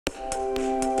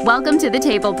Welcome to the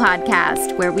Table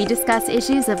Podcast, where we discuss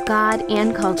issues of God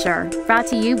and culture. Brought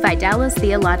to you by Dallas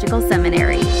Theological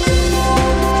Seminary.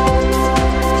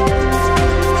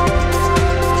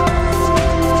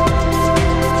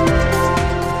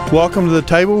 Welcome to the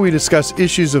table. We discuss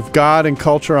issues of God and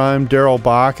culture. I'm Darrell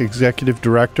Bock, Executive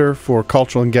Director for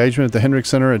Cultural Engagement at the Hendrick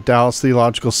Center at Dallas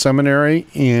Theological Seminary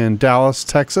in Dallas,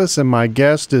 Texas. And my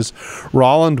guest is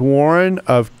Roland Warren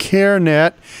of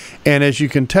CareNet. And as you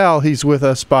can tell, he's with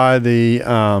us by the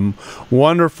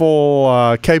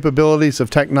wonderful capabilities of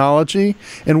technology.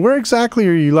 And where exactly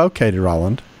are you located,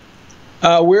 Roland?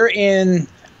 We're in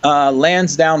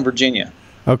Lansdowne, Virginia.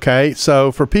 Okay,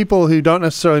 so for people who don't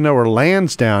necessarily know where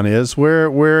Lansdowne is,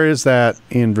 where is that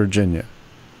in Virginia?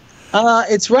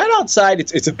 It's right outside.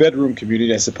 It's a bedroom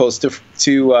community, I suppose,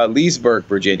 to Leesburg,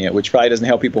 Virginia, which probably doesn't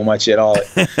help people much at all.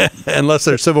 Unless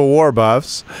they're Civil War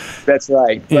buffs. That's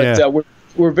right. But yeah.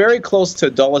 We're very close to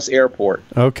Dulles Airport.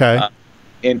 Okay.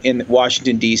 In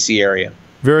Washington, D.C. area.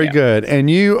 Very good. And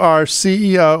you are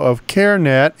CEO of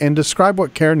CareNet, and describe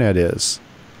what CareNet is.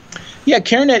 Yeah,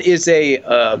 CareNet is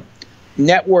a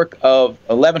network of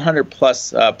 1,100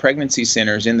 plus pregnancy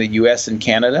centers in the U.S. and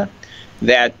Canada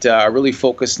that are really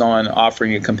focused on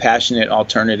offering a compassionate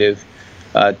alternative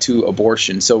to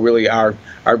abortion. So really our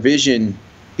vision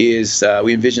is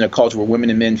we envision a culture where women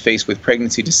and men faced with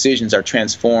pregnancy decisions are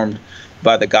transformed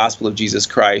by the gospel of Jesus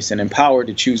Christ and empowered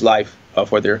to choose life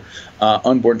for their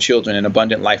unborn children and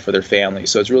abundant life for their families.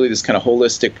 So it's really this kind of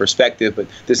holistic perspective, but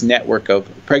this network of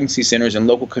pregnancy centers and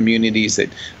local communities that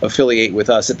affiliate with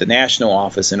us at the national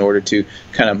office in order to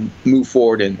kind of move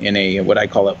forward in a what I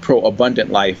call a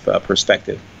pro-abundant life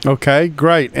perspective. Okay,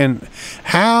 great. And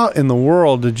how in the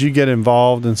world did you get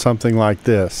involved in something like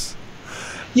this?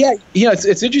 Yeah,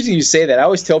 it's interesting you say that. I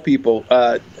always tell people,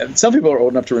 some people are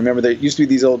old enough to remember there used to be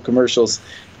these old commercials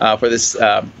for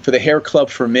the Hair Club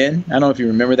for Men. I don't know if you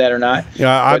remember that or not.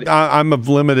 Yeah, I'm of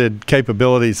limited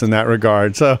capabilities in that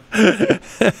regard. So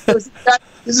there's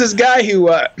this guy who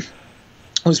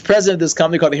was president of this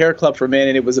company called the Hair Club for Men,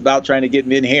 and it was about trying to get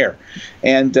men hair.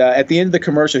 And at the end of the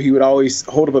commercial, he would always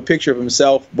hold up a picture of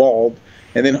himself bald.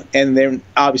 And then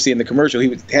obviously in the commercial,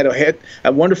 he had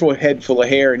a wonderful head full of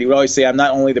hair, and he would always say, "I'm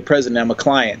not only the president, I'm a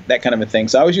client," that kind of a thing.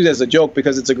 So I always use it as a joke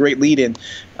because it's a great lead-in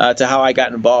to how I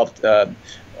got involved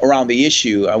around the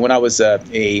issue. When I was a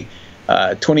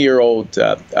 20-year-old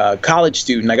college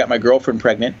student, I got my girlfriend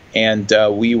pregnant, and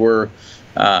we were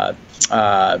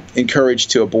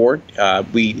encouraged to abort.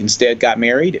 We instead got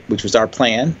married, which was our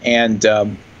plan, and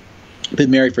been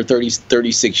married for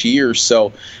 36 years,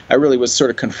 so I really was sort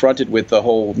of confronted with the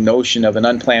whole notion of an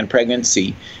unplanned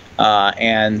pregnancy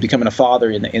and becoming a father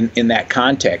in that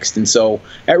context. And so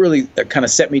that really kind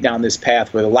of set me down this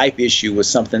path where the life issue was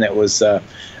something that was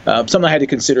something I had to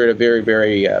consider at a very,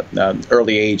 very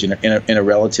early age in a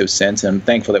relative sense. And I'm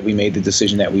thankful that we made the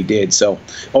decision that we did. So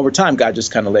over time, God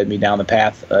just kind of led me down the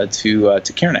path to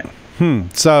CareNet.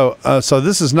 So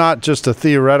this is not just a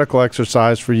theoretical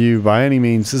exercise for you by any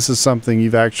means. This is something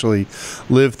you've actually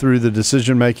lived through the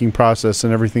decision-making process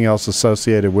and everything else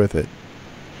associated with it.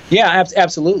 Yeah,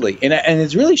 absolutely. And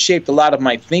it's really shaped a lot of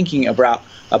my thinking about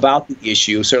the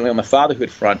issue, certainly on the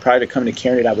fatherhood front. Prior to coming to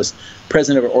CareNet, I was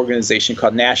president of an organization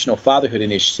called National Fatherhood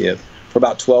Initiative for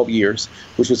about 12 years,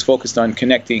 which was focused on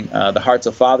connecting the hearts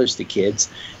of fathers to kids.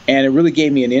 And it really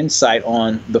gave me an insight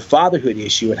on the fatherhood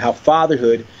issue and how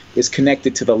fatherhood is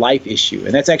connected to the life issue.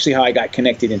 And that's actually how I got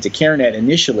connected into CareNet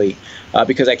initially,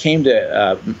 because I came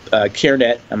to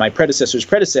CareNet, my predecessor's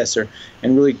predecessor,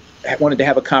 and really wanted to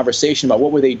have a conversation about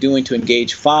what were they doing to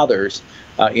engage fathers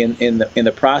in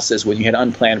the process when you had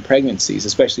unplanned pregnancies,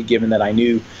 especially given that I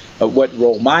knew what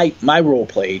role my role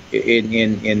played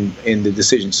in the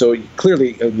decision. So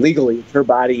clearly, legally, it's her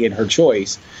body and her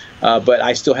choice, but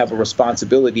I still have a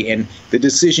responsibility, and the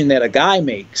decision that a guy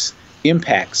makes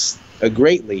impacts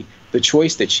greatly the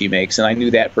choice that she makes, and I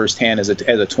knew that firsthand as a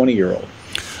 20-year-old.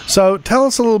 So tell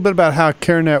us a little bit about how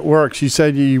CareNet works. You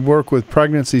said you work with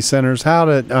pregnancy centers.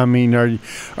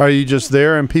 Are you just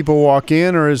there and people walk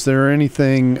in, or is there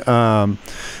anything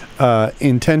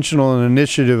intentional and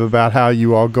initiative about how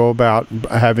you all go about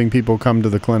having people come to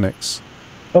the clinics?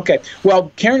 Okay.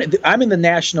 Well, CareNet, I'm in the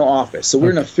national office, so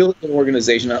we're an affiliate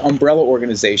organization, an umbrella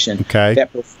organization that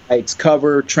provides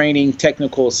cover, training,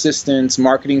 technical assistance,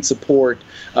 marketing support,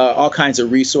 all kinds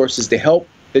of resources to help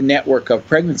the network of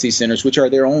pregnancy centers, which are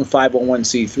their own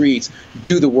 501c3s,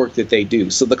 do the work that they do.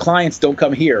 So the clients don't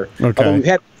come here. Although we've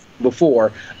had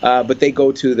before, but they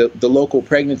go to the local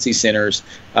pregnancy centers,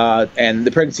 and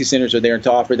the pregnancy centers are there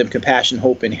to offer them compassion,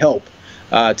 hope, and help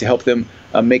to help them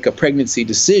make a pregnancy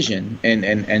decision,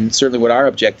 and certainly what our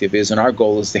objective is and our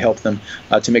goal is to help them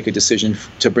to make a decision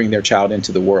to bring their child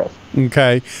into the world.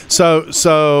 Okay,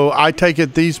 so I take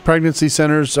it these pregnancy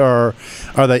centers are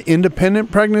they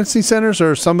independent pregnancy centers,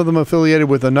 or are some of them affiliated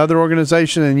with another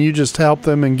organization and you just help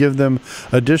them and give them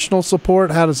additional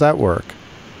support? How does that work?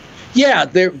 Yeah,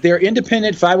 they're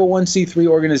independent 501c3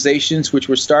 organizations which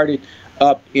were started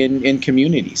up in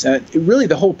communities. Really,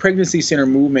 the whole pregnancy center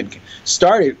movement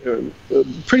started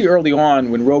pretty early on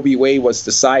when Roe v. Wade was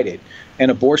decided,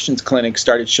 and abortion clinics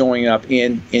started showing up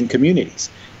in communities.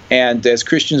 And as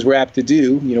Christians were apt to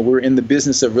do, we're in the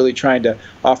business of really trying to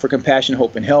offer compassion,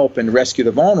 hope, and help and rescue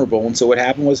the vulnerable. And so what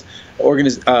happened was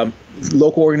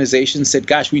local organizations said,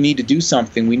 gosh, we need to do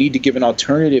something. We need to give an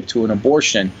alternative to an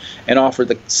abortion and offer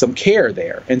some care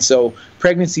there. And so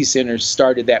pregnancy centers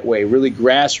started that way, really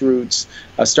grassroots,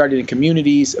 started in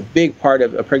communities. A big part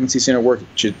of a pregnancy center work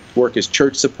is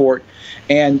church support.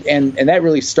 And that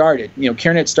really started.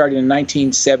 CareNet started in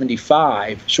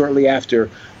 1975, shortly after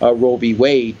Roe v.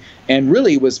 Wade, and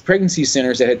really was pregnancy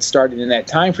centers that had started in that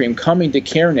time frame coming to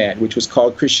CareNet, which was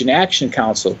called Christian Action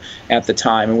Council at the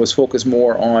time, and was focused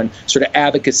more on sort of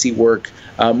advocacy work,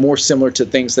 more similar to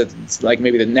things that like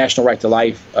maybe the National Right to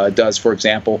Life does, for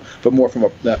example, but more from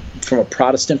a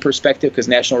Protestant perspective, because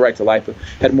National Right to Life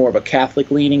had more of a Catholic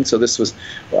leaning. So this was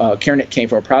CareNet came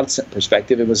from a Protestant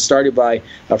perspective. It was started by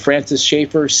Francis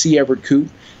Schaeffer, C. Everett Koop,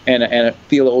 and a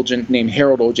theologian named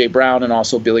Harold O.J. Brown, and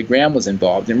also Billy Graham was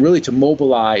involved, and really to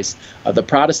mobilize the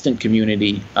Protestant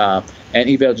community and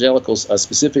evangelicals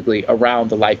specifically around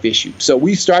the life issue. So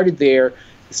we started there,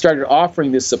 started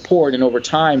offering this support, and over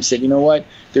time said, you know what,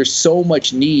 there's so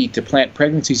much need to plant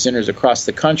pregnancy centers across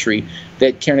the country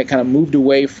that CareNet kind of moved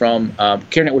away from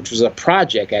CareNet, which was a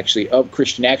project actually of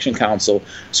Christian Action Council,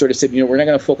 sort of said, we're not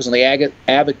going to focus on the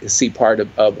advocacy part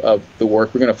of the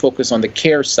work. We're going to focus on the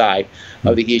care side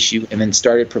of the issue, and then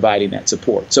started providing that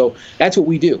support. So that's what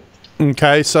we do.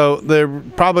 Okay, so there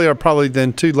probably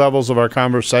then two levels of our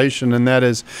conversation, and that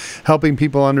is helping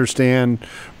people understand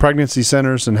pregnancy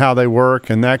centers and how they work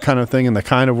and that kind of thing, and the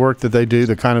kind of work that they do,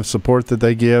 the kind of support that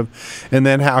they give, and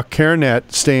then how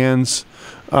CareNet stands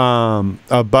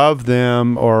above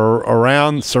them or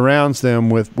surrounds them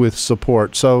with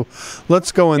support. So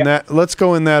let's go in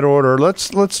that order.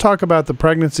 Let's talk about the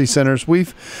pregnancy centers.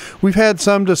 We've had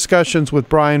some discussions with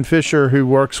Brian Fisher, who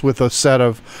works with a set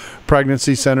of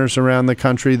pregnancy centers around the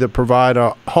country that provide a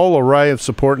whole array of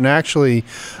support, and actually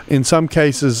in some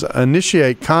cases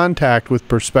initiate contact with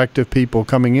prospective people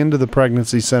coming into the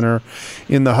pregnancy center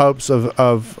in the hopes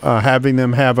of having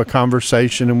them have a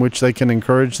conversation in which they can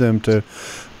encourage them to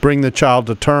bring the child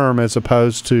to term as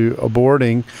opposed to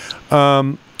aborting.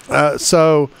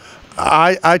 So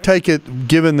I take it,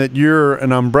 given that you're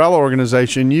an umbrella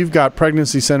organization, you've got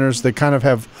pregnancy centers that kind of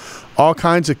have all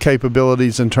kinds of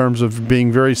capabilities in terms of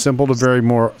being very simple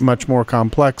to much more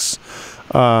complex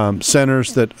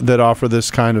centers that offer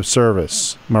this kind of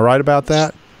service. Am I right about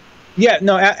that? Yeah,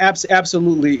 no,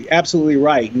 absolutely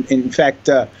right. In fact,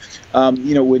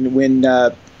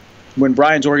 when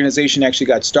Brian's organization actually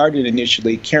got started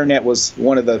initially, CareNet was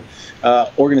one of the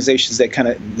organizations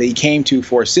that they came to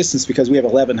for assistance, because we have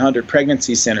 1,100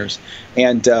 pregnancy centers,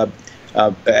 and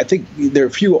I think there are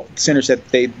a few centers that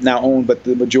they now own, but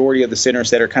the majority of the centers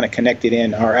that are kind of connected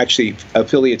in are actually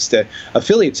affiliates of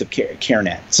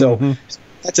CareNet. So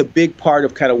that's a big part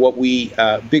of kind of what we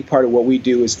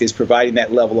do is providing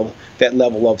that level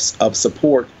of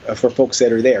support for folks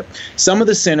that are there. Some of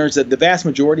the centers, the vast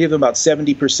majority of them, about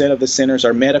 70% of the centers,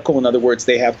 are medical. In other words,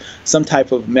 they have some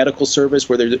type of medical service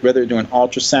where they're doing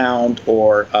ultrasound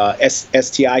or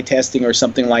STI testing or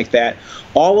something like that.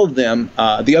 All of them,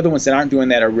 the other ones that aren't doing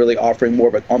that, are really offering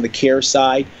more of on the care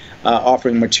side,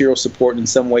 offering material support in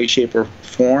some way, shape, or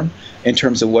form in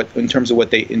terms of what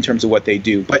they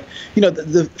do. But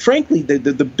frankly,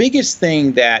 the biggest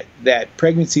thing that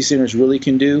pregnancy centers really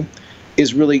can do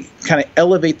is really kind of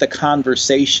elevate the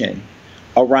conversation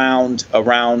around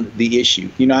the issue.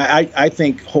 I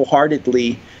think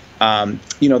wholeheartedly,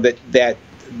 that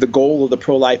the goal of the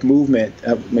pro-life movement,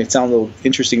 it may sound a little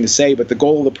interesting to say, but the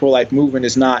goal of the pro-life movement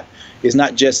is not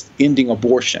just ending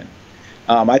abortion.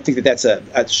 I think that's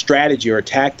a strategy or a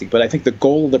tactic, but I think the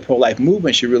goal of the pro-life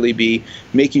movement should really be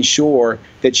making sure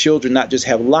that children not just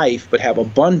have life, but have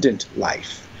abundant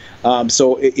life.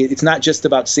 So it's not just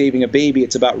about saving a baby,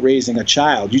 it's about raising a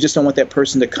child. You just don't want that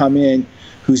person to come in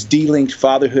who's delinked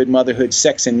fatherhood, motherhood,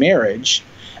 sex, and marriage,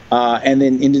 and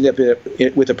then ended up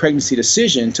with a pregnancy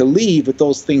decision to leave with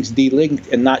those things delinked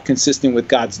and not consistent with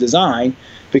God's design,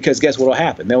 because guess what will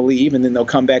happen? They'll leave, and then they'll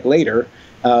come back later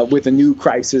with a new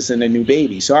crisis and a new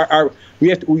baby. So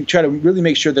we try to really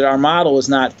make sure that our model is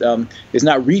not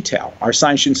retail. Our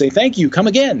sign shouldn't say "Thank you, come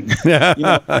again."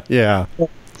 Yeah.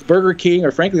 Burger King,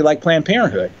 or frankly, like Planned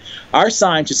Parenthood. Our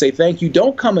sign should say, "Thank you,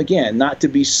 don't come again," not to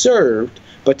be served,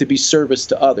 but to be service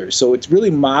to others. So it's really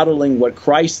modeling what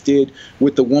Christ did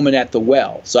with the woman at the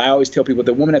well. So I always tell people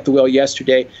the woman at the well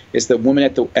yesterday is the woman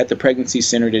at the pregnancy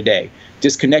center today.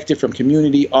 Disconnected from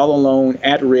community, all alone,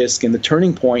 at risk, and the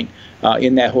turning point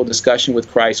in that whole discussion with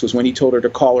Christ was when he told her to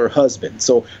call her husband.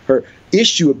 So her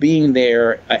issue of being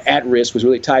there at risk was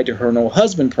really tied to her no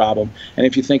husband problem. And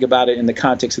if you think about it in the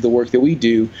context of the work that we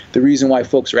do, the reason why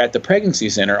folks are at the pregnancy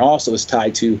center also is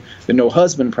tied to the no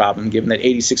husband problem, given that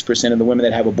 86% of the women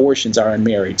that have abortions are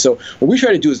unmarried. So what we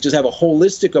try to do is just have a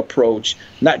holistic approach,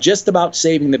 not just about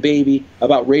saving the baby,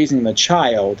 about raising the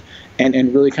child, and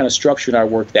really kind of structuring our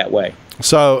work that way.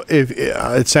 So if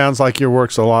it sounds like your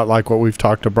work's a lot like what we've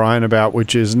talked to Brian about,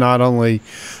 which is not only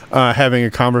having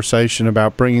a conversation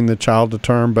about bringing the child to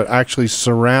term, but actually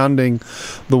surrounding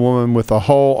the woman with a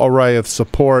whole array of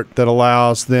support that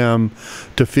allows them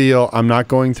to feel, I'm not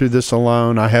going through this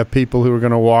alone. I have people who are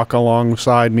going to walk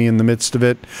alongside me in the midst of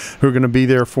it, who are going to be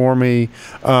there for me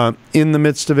in the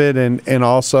midst of it, and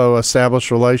also establish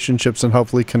relationships and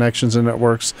hopefully connections and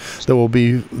networks that will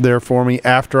be there for me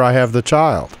after I have the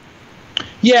child.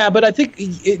 Yeah, but I think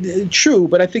true.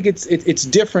 But I think it's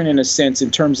different in a sense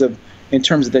in terms of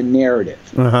the narrative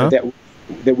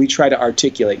that we try to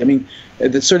articulate. I mean,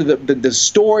 the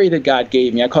story that God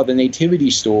gave me, I call it the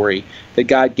nativity story that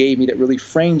God gave me, that really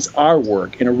frames our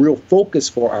work and a real focus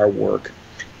for our work,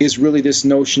 is really this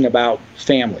notion about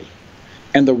family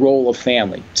and the role of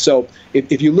family. So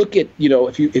if you look at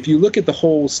if you look at the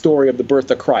whole story of the birth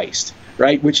of Christ,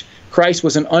 right, which Christ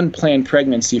was an unplanned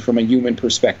pregnancy from a human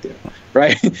perspective,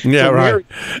 right? Yeah, so right.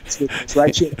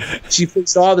 Right. She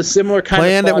faced all the similar kind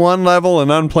planned of at one level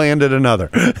and unplanned at another.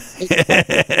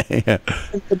 Yeah.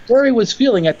 And what Mary was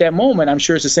feeling at that moment, I'm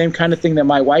sure, it's the same kind of thing that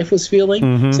my wife was feeling.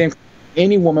 Mm-hmm. Same.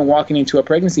 Any woman walking into a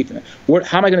pregnancy,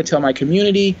 how am I going to tell my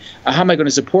community? How am I going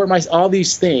to support all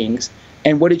these things?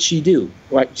 And what did she do?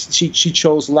 Right? She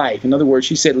chose life. In other words,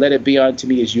 she said, "Let it be unto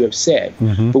me as you have said."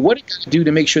 Mm-hmm. But what did God do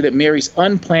to make sure that Mary's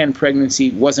unplanned pregnancy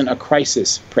wasn't a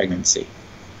crisis pregnancy?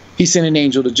 He sent an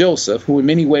angel to Joseph, who in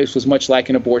many ways was much like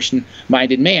an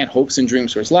abortion-minded man. Hopes and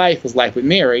dreams for his life with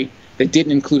Mary, that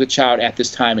didn't include a child at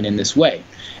this time and in this way.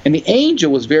 And the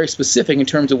angel was very specific in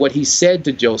terms of what he said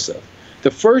to Joseph.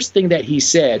 The first thing that he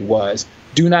said was,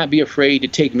 "Do not be afraid to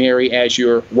take Mary as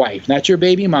your wife." Not your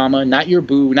baby mama, not your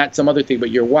boo, not some other thing,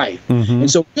 but your wife. Mm-hmm. And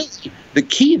so really, the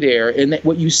key there, and that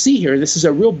what you see here, and this is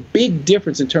a real big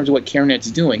difference in terms of what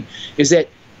CareNet's doing, is that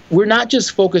we're not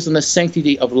just focused on the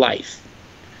sanctity of life.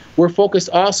 We're focused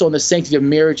also on the sanctity of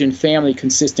marriage and family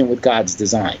consistent with God's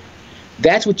design.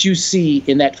 That's what you see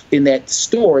in that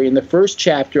story in the first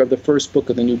chapter of the first book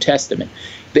of the New Testament.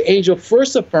 The angel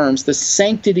first affirms the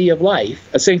sanctity of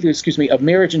of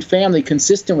marriage and family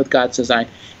consistent with God's design,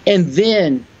 and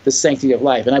then the sanctity of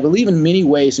life. And I believe in many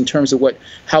ways, in terms of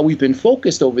how we've been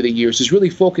focused over the years, is really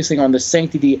focusing on the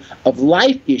sanctity of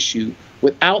life issue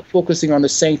without focusing on the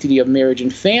sanctity of marriage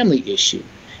and family issue.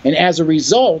 And as a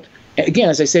result, again,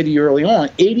 as I said to you early on,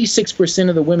 86%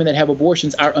 of the women that have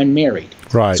abortions are unmarried.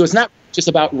 Right. So it's not just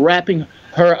about wrapping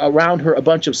around her a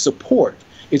bunch of support.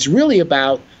 It's really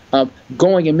about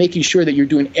going and making sure that you're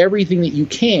doing everything that you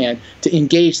can to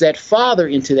engage that father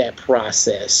into that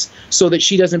process so that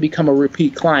she doesn't become a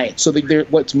repeat client. So that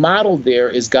what's modeled there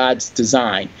is God's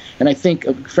design. And I think,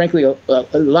 frankly, a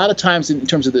lot of times in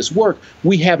terms of this work,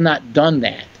 we have not done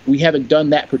that. We haven't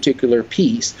done that particular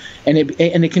piece. And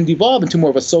it can devolve into more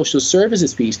of a social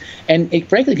services piece. And it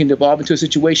frankly can devolve into a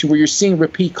situation where you're seeing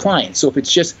repeat clients. So if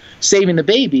it's just saving the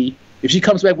baby, if she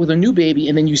comes back with a new baby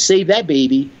and then you save that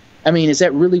baby, I mean, is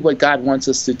that really what God wants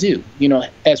us to do? You know,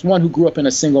 as one who grew up in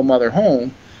a single mother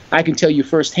home, I can tell you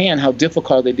firsthand how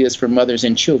difficult it is for mothers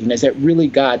and children. Is that really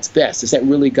God's best? Is that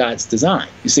really God's design?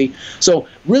 You see? So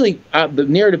really, the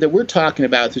narrative that we're talking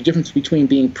about is the difference between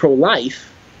being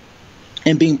pro-life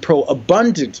and being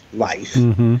pro-abundant life,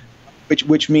 mm-hmm.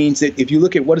 which means that if you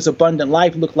look at what does abundant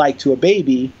life look like to a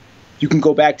baby, you can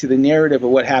go back to the narrative of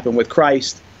what happened with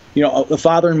Christ. You know, a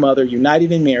father and mother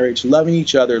united in marriage, loving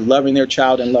each other, loving their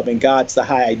child, and loving God. It's the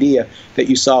high idea that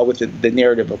you saw with the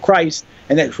narrative of Christ.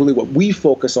 And that's really what we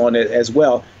focus on as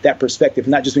well, that perspective,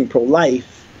 not just being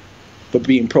pro-life, but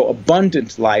being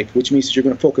pro-abundant life, which means that you're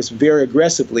going to focus very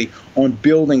aggressively on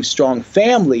building strong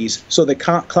families so that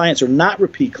clients are not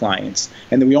repeat clients,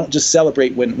 and that we don't just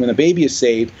celebrate when a baby is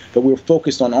saved, but we're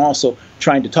focused on also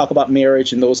trying to talk about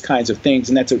marriage and those kinds of things.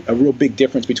 And that's a real big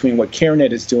difference between what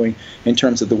CareNet is doing in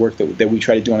terms of the work that we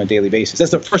try to do on a daily basis.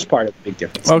 That's the first part of the big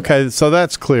difference. Okay, so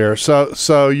that's clear. So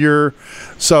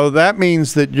that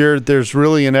means that there's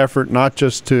really an effort not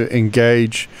just to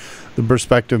engage the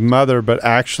prospective mother, but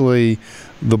actually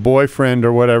the boyfriend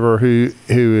or whatever who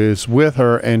is with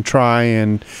her, and try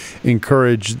and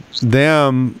encourage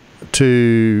them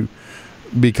to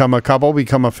become a couple,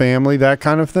 become a family, that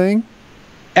kind of thing.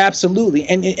 Absolutely,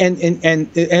 and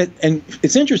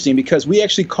it's interesting because we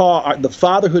actually call the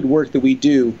fatherhood work that we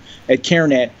do at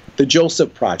CareNet the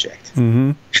Joseph Project.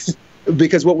 Mm-hmm.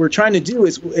 Because what we're trying to do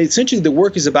is, essentially, the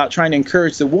work is about trying to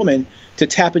encourage the woman to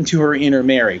tap into her inner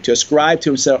Mary, to ascribe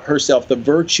to herself the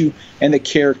virtue and the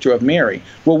character of Mary.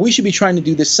 Well, we should be trying to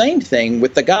do the same thing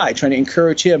with the guy, trying to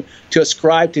encourage him to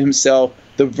ascribe to himself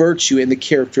the virtue and the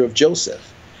character of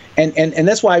Joseph. And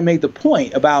that's why I made the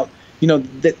point about,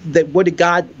 that what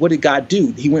did God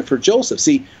do? He went for Joseph.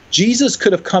 See, Jesus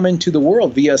could have come into the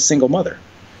world via a single mother.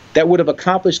 That would have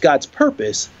accomplished God's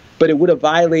purpose, but it would have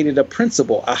violated a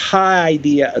principle, a high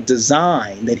idea, a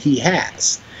design that he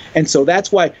has. And so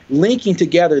that's why linking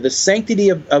together the sanctity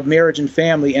of marriage and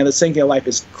family and the sanctity of life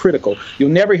is critical. You'll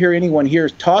never hear anyone here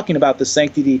talking about the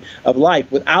sanctity of life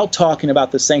without talking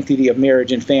about the sanctity of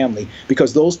marriage and family,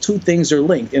 because those two things are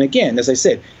linked. And again, as I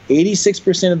said,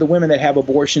 86% of the women that have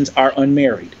abortions are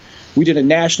unmarried. We did a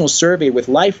national survey with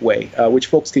Lifeway, which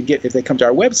folks can get if they come to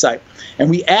our website. And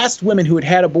we asked women who had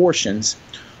had abortions,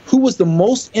 who was the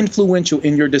most influential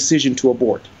in your decision to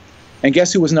abort? And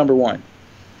guess who was number one?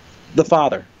 The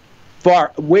father.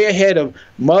 Far, way ahead of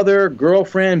mother,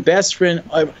 girlfriend, best friend.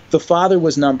 The father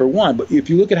was number one. But if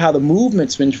you look at how the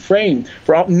movement's been framed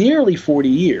for nearly 40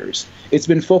 years, it's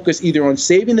been focused either on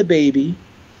saving the baby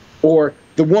or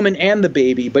the woman and the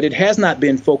baby, but it has not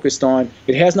been focused on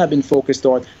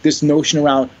this notion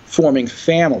around forming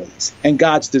families and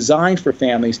God's design for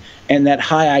families and that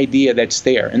high idea that's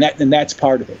there, and that's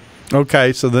part of it.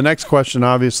 Okay, so the next question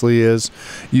obviously is,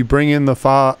 you bring in the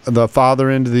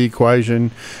father into the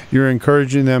equation, you're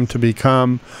encouraging them to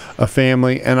become a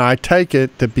family, and I take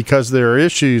it that because there are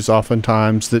issues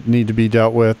oftentimes that need to be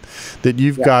dealt with, that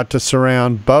you've got to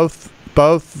surround both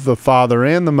the father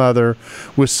and the mother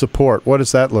with support. What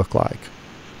does that look like?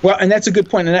 Well, and that's a good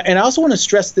point. And I also want to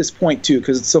stress this point too,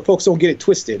 because so folks don't get it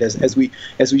twisted, as we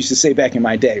used to say back in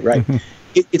my day, right?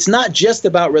 It's not just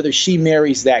about whether she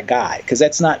marries that guy, because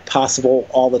that's not possible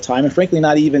all the time, and frankly,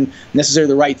 not even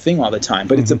necessarily the right thing all the time.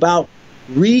 But it's about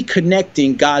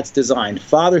reconnecting God's design,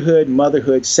 fatherhood,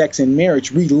 motherhood, sex, and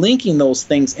marriage, relinking those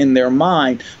things in their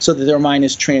mind so that their mind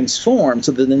is transformed,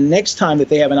 so that the next time that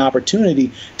they have an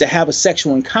opportunity to have a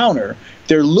sexual encounter,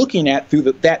 they're looking at through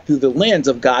the lens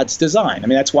of God's design. I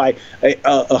mean, that's why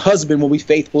a husband will be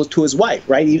faithful to his wife,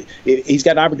 right? He's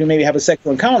got an opportunity to maybe have a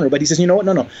sexual encounter, but he says, you know what?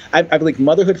 No. I believe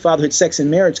motherhood, fatherhood, sex, and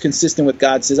marriage consistent with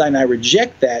God's design. I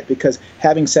reject that because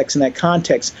having sex in that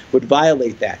context would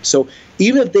violate that. So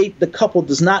even if the couple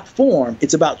does not form,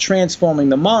 it's about transforming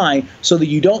the mind so that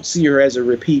you don't see her as a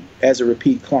repeat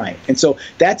client. And so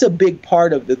that's a big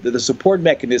part of the support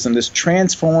mechanism, this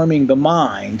transforming the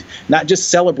mind, not just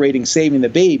celebrating saving the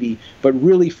baby, but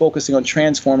really focusing on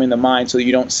transforming the mind so that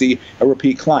you don't see a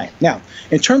repeat client. Now,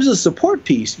 in terms of the support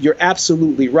piece, you're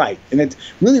absolutely right. And it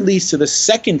really leads to the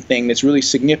second thing that's really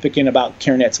significant about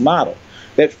CareNet's model.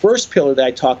 That first pillar that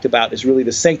I talked about is really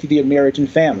the sanctity of marriage and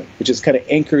family, which is kind of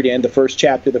anchored in the first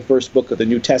chapter, the first book of the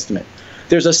New Testament.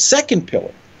 There's a second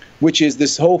pillar, which is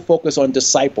this whole focus on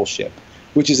discipleship,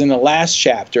 which is in the last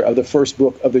chapter of the first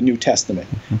book of the New Testament,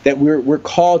 that we're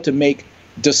called to make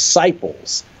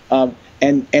disciples.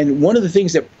 And one of the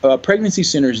things that pregnancy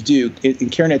centers do in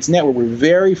CareNet's network, we're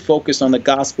very focused on the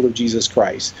gospel of Jesus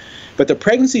Christ. But the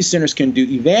pregnancy centers can do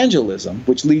evangelism,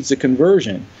 which leads to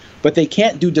conversion, but they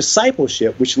can't do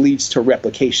discipleship, which leads to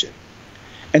replication.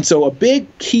 And so a big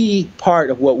key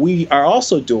part of what we are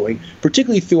also doing,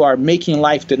 particularly through our Making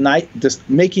Life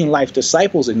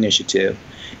Disciples initiative,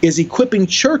 is equipping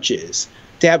churches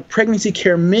to have pregnancy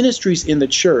care ministries in the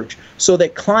church so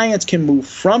that clients can move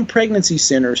from pregnancy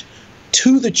centers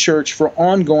to the church for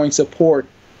ongoing support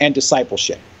and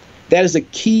discipleship. That is a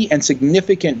key and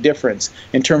significant difference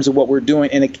in terms of what we're doing,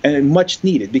 and much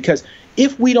needed, because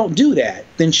if we don't do that,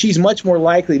 then she's much more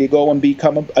likely to go and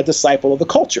become a disciple of the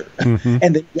culture and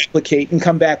then replicate and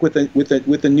come back with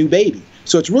a new baby.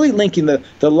 So it's really linking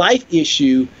the life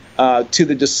issue to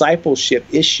the discipleship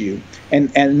issue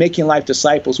and Making Life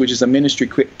Disciples, which is a ministry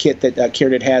kit that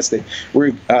CareNet has, that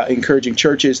we're encouraging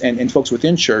churches and folks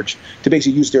within church to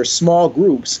basically use their small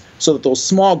groups so that those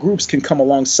small groups can come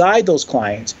alongside those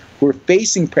clients who are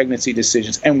facing pregnancy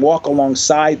decisions and walk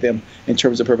alongside them in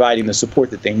terms of providing the support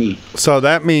that they need. So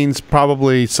that means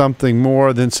probably something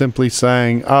more than simply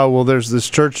saying, oh, well, there's this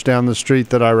church down the street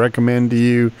that I recommend to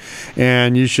you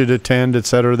and you should attend, et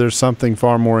cetera. There's something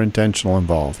far more intentional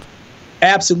involved.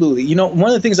 Absolutely. You know, one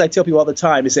of the things I tell people all the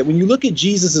time is that when you look at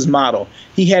Jesus's model,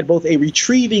 he had both a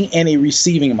retrieving and a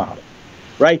receiving model,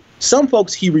 right? Some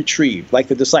folks he retrieved, like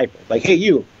the disciple, like, hey,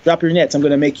 you, drop your nets. I'm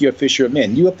going to make you a fisher of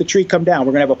men. You up the tree, come down.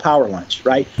 We're going to have a power lunch,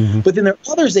 right? Mm-hmm. But then there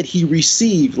are others that he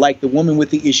received, like the woman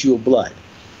with the issue of blood,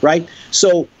 right?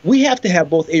 So we have to have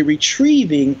both a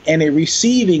retrieving and a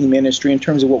receiving ministry in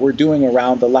terms of what we're doing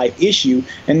around the life issue.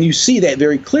 And you see that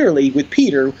very clearly with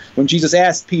Peter. When Jesus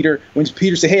asked Peter, when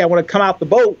Peter said, hey, I want to come out the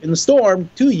boat in the storm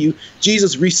to you,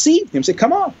 Jesus received him, said,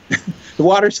 come on, the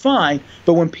water's fine.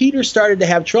 But when Peter started to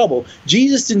have trouble,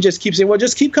 Jesus didn't just keep saying, well,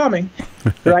 just keep coming,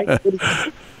 right?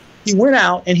 He went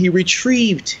out and he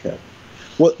retrieved him.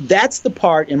 Well, that's the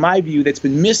part, in my view, that's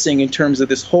been missing in terms of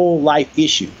this whole life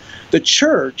issue. The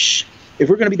church, if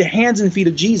we're going to be the hands and feet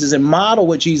of Jesus and model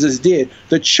what Jesus did,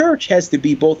 the church has to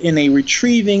be both in a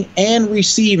retrieving and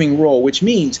receiving role, which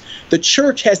means the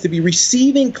church has to be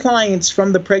receiving clients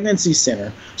from the pregnancy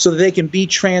center so that they can be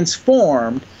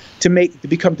transformed to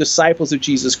become disciples of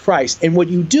Jesus Christ. And what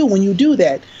you do when you do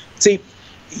that, say,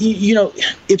 you know,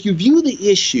 if you view the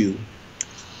issue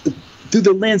through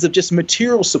the lens of just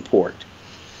material support,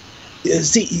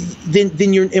 see,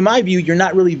 then you're, in my view, you're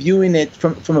not really viewing it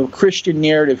from a Christian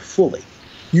narrative fully.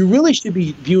 You really should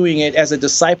be viewing it as a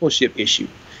discipleship issue.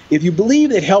 If you believe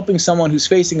that helping someone who's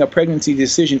facing a pregnancy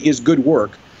decision is good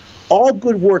work, all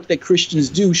good work that Christians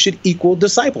do should equal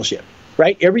discipleship,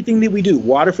 right? Everything that we do,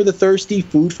 water for the thirsty,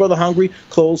 food for the hungry,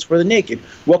 clothes for the naked,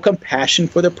 well, compassion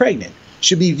for the pregnant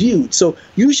should be viewed. So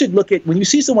you should look at, when you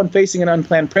see someone facing an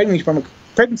unplanned pregnancy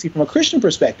from a Christian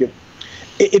perspective,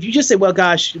 if you just say, well,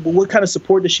 gosh, what kind of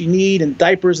support does she need, and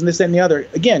diapers and this, that, and the other,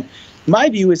 again, my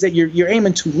view is that you're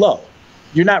aiming too low.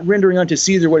 You're not rendering unto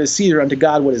Caesar what is Caesar, unto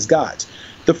God what is God's.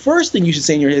 The first thing you should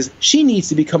say in your head is, she needs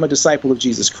to become a disciple of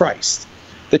Jesus Christ.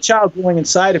 The child growing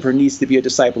inside of her needs to be a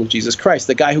disciple of Jesus Christ.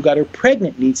 The guy who got her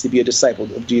pregnant needs to be a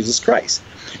disciple of Jesus Christ.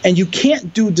 And you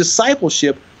can't do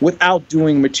discipleship without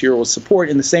doing material support,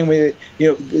 in the same way that,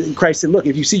 you know, Christ said, look,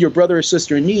 if you see your brother or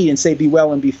sister in need and say, be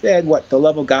well and be fed, what? The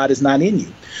love of God is not in you.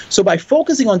 So by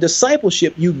focusing on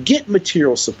discipleship, you get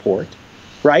material support,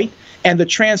 right? And the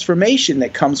transformation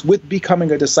that comes with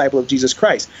becoming a disciple of Jesus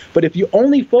Christ. But if you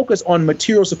only focus on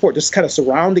material support, just kind of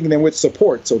surrounding them with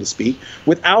support, so to speak,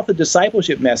 without the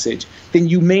discipleship message, then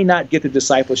you may not get the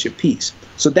discipleship piece.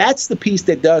 So that's the piece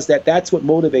that does that. That's what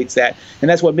motivates that. And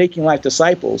that's what Making Life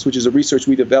Disciples, which is a research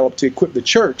we developed to equip the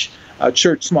church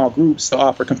small groups to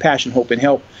offer compassion, hope, and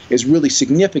help, is really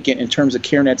significant in terms of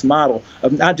CareNet's model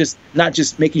of not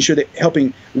just making sure that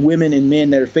helping women and men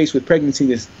that are faced with pregnancy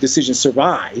decisions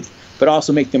survive, but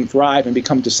also make them thrive and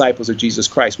become disciples of Jesus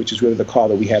Christ, which is really the call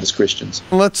that we have as Christians.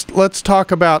 Let's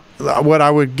talk about what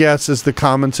I would guess is the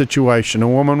common situation. A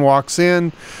woman walks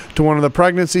in to one of the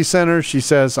pregnancy centers. She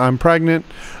says, I'm pregnant.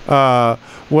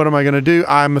 What am I going to do?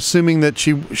 I'm assuming that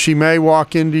she may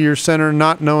walk into your center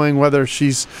not knowing whether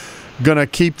she's going to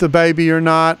keep the baby or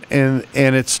not, and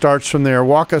it starts from there.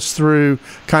 Walk us through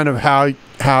kind of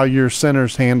how your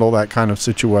centers handle that kind of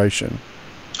situation.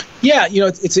 Yeah, you know,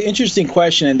 it's an interesting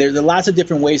question, and there are lots of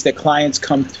different ways that clients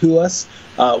come to us.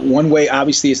 One way,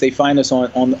 obviously, is they find us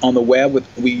on the web.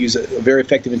 We use a very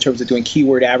effective in terms of doing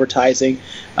keyword advertising.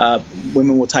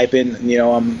 Women will type in, you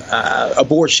know,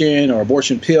 abortion or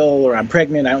abortion pill or I'm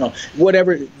pregnant, I don't know,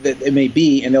 whatever that it may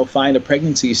be, and they'll find a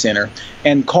pregnancy center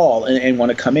and call and want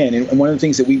to come in. And one of the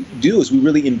things that we do is we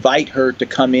really invite her to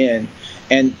come in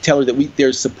and tell her that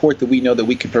there's support that we know that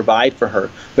we can provide for her.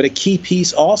 But a key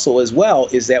piece also as well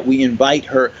is that we invite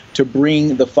her to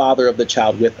bring the father of the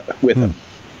child with her.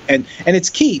 And it's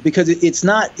key because it's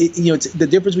not, you know, it's the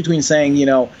difference between saying, you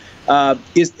know,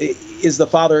 is the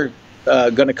father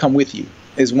going to come with you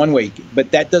is one way,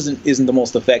 but that isn't the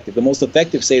most effective. The most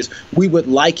effective says we would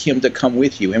like him to come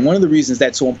with you. And one of the reasons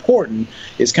that's so important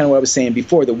is kind of what I was saying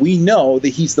before, that we know that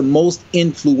he's the most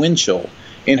influential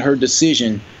in her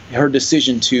decision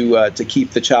to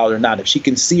keep the child or not. If she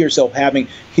can see herself having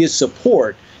his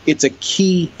support, it's a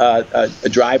key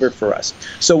driver for us.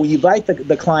 So when you invite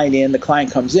the client in, the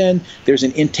client comes in, there's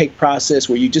an intake process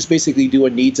where you just basically do a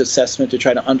needs assessment to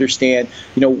try to understand,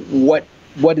 you know,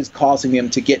 what is causing them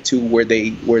to get to where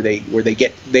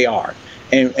they are.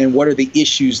 and what are the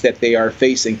issues that they are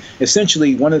facing.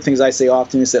 Essentially, one of the things I say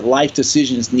often is that life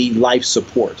decisions need life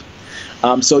support.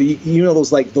 So you know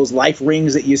those life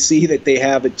rings that you see that they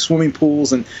have at swimming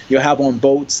pools and you have on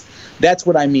boats. That's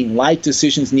what I mean. Life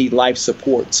decisions need life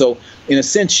support. So in a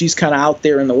sense, she's kind of out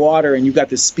there in the water, and you've got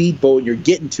this speedboat, and you're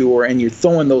getting to her, and you're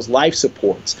throwing those life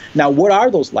supports. Now, what are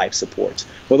those life supports?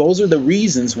 Well, those are the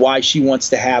reasons why she wants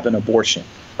to have an abortion,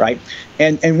 right?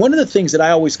 And one of the things that I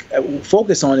always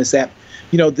focus on is that,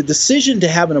 you know, the decision to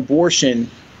have an abortion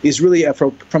is really a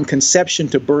from conception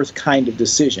to birth kind of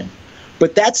decision.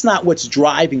 But that's not what's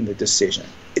driving the decision.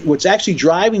 What's actually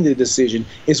driving the decision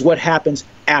is what happens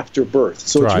after birth.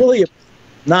 So it's really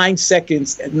 9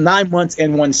 months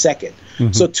and 1 second.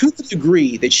 Mm-hmm. So to the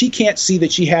degree that she can't see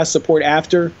that she has support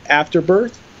after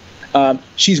birth,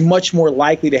 she's much more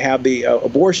likely to have the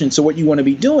abortion. So what you want to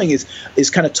be doing is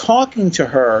kind of talking to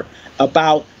her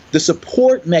about the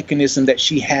support mechanism that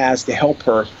she has to help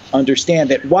her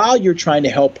understand that while you're trying to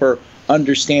help her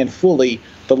understand fully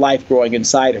the life growing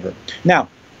inside of her. Now,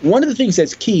 one of the things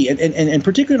that's key, and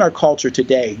particularly in our culture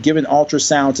today, given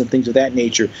ultrasounds and things of that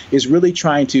nature, is really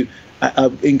trying to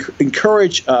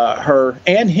encourage her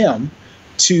and him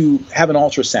to have an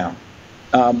ultrasound.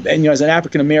 And, you know, as an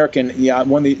African American,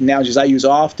 one of the analogies I use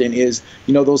often is,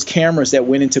 you know, those cameras that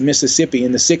went into Mississippi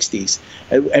in the 60s.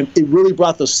 And it really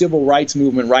brought the civil rights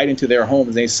movement right into their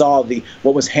homes. They saw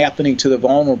what was happening to the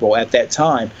vulnerable at that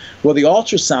time. Well, the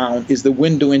ultrasound is the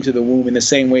window into the womb in the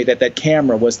same way that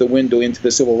camera was the window into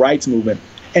the civil rights movement.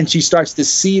 And she starts to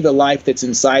see the life that's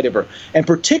inside of her. And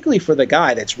particularly for the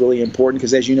guy, that's really important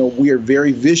because, as you know, we are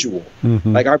very visual.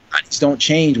 Mm-hmm. Like our bodies don't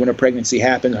change when a pregnancy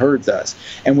happens, hers does.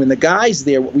 And when the guy's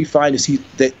there, what we find is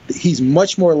he's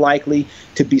much more likely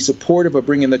to be supportive of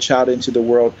bringing the child into the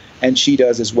world, and she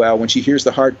does as well. When she hears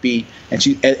the heartbeat, and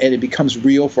it becomes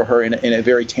real for her in a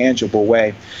very tangible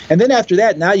way. And then after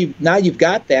that, now you've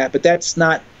got that, but that's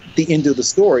not the end of the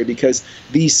story, because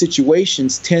these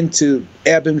situations tend to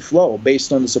ebb and flow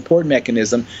based on the support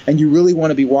mechanism, and you really want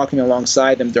to be walking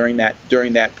alongside them during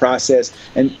that process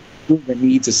and the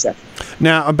needs assessment.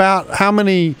 Now, about how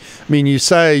many? I mean, you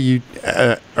say you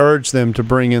urge them to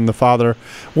bring in the father.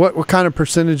 What kind of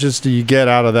percentages do you get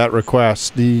out of that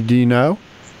request? Do you know?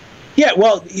 Yeah,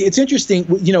 well, it's interesting.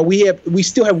 You know, we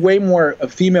still have way more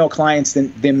female clients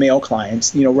than male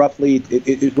clients. You know, roughly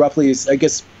it roughly is, I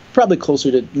guess, probably closer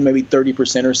to maybe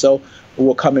 30% or so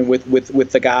will come in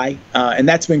with the guy. And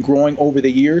that's been growing over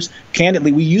the years.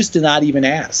 Candidly, we used to not even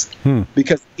ask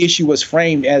because the issue was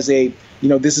framed as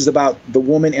this is about the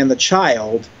woman and the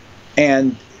child.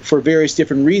 And for various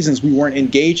different reasons, we weren't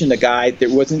engaging the guy. We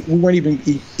weren't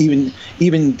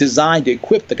even designed to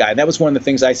equip the guy. And that was one of the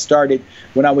things I started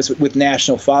when I was with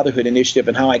National Fatherhood Initiative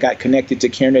and how I got connected to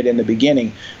CareNet in the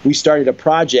beginning. We started a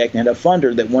project and had a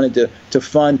funder that wanted to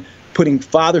fund putting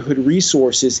fatherhood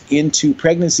resources into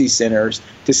pregnancy centers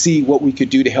to see what we could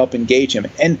do to help engage him.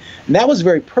 And that was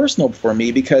very personal for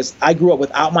me because I grew up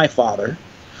without my father,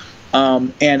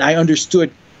 and I understood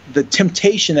the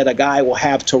temptation that a guy will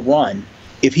have to run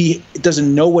if he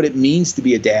doesn't know what it means to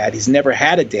be a dad. He's never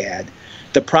had a dad.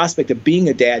 The prospect of being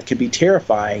a dad can be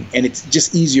terrifying, and it's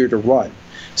just easier to run.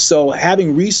 So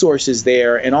having resources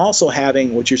there, and also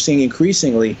having what you're seeing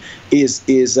increasingly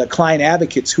is client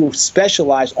advocates who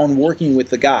specialize on working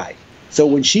with the guy. So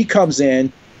when she comes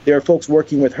in, there are folks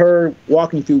working with her,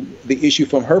 walking through the issue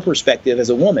from her perspective as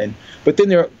a woman, but then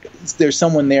there's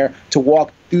someone there to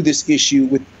walk through this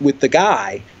issue with the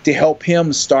guy to help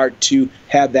him start to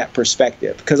have that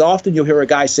perspective. Because often you'll hear a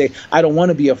guy say, I don't want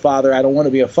to be a father, I don't want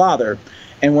to be a father.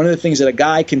 And one of the things that a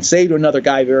guy can say to another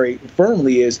guy very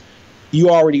firmly is, you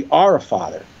already are a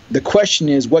father. The question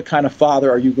is, what kind of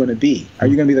father are you going to be? Are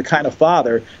you going to be the kind of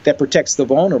father that protects the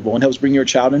vulnerable and helps bring your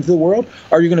child into the world?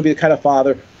 Or are you going to be the kind of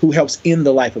father who helps in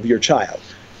the life of your child?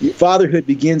 Fatherhood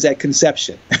begins at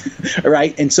conception,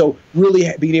 right? And so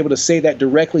really being able to say that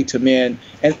directly to men,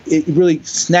 and it really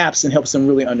snaps and helps them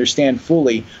really understand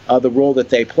fully the role that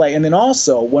they play. And then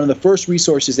also, one of the first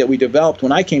resources that we developed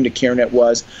when I came to CareNet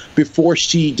was Before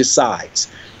She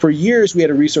Decides. For years, we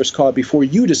had a resource called Before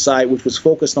You Decide, which was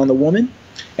focused on the woman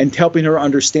and helping her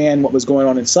understand what was going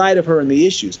on inside of her and the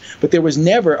issues. But there was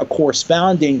never a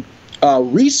corresponding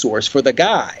resource for the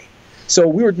guy. So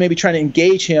we were maybe trying to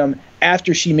engage him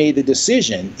after she made the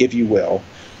decision, if you will.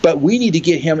 But we need to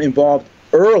get him involved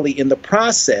early in the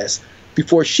process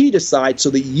before she decides so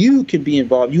that you can be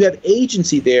involved. You have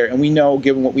agency there, and we know,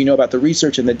 given what we know about the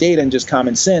research and the data and just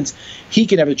common sense, he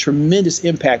can have a tremendous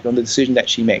impact on the decision that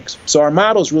she makes. So our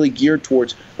model is really geared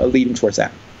towards leading towards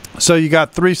that. So you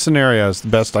got three scenarios, the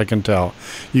best I can tell.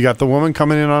 You got the woman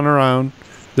coming in on her own,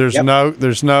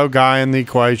 There's no guy in the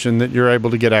equation that you're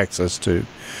able to get access to.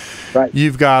 Right.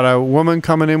 You've got a woman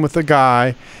coming in with a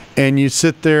guy, and you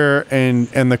sit there, and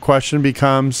the question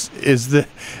becomes, is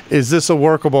this a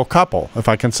workable couple, if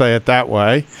I can say it that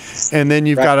way? And then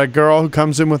you've got a girl who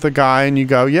comes in with a guy, and you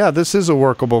go, yeah, this is a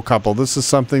workable couple. This is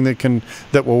something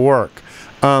that will work.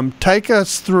 Take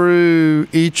us through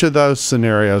each of those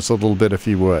scenarios a little bit, if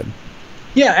you would.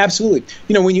 Yeah, absolutely.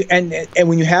 You know, when you and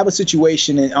when you have a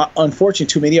situation, and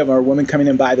unfortunately, too many of them are women coming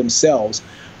in by themselves.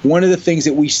 One of the things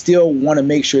that we still want to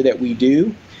make sure that we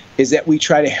do is that we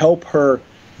try to help her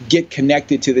get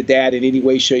connected to the dad in any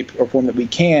way, shape, or form that we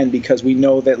can, because we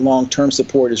know that long-term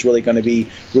support is really going to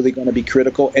be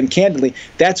critical. And candidly,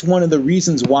 that's one of the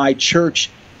reasons why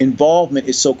church involvement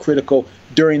is so critical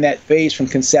during that phase from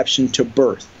conception to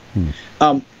birth.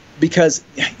 Because,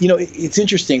 you know, it's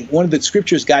interesting. One of the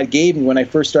scriptures God gave me when I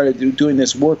first started doing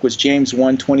this work was James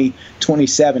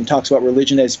 1:27, talks about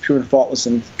religion that is pure and faultless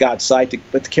in God's sight,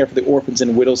 but to care for the orphans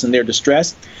and widows in their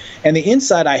distress. And the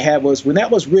insight I had was, when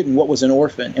that was written, what was an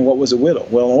orphan and what was a widow?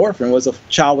 Well, an orphan was a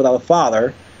child without a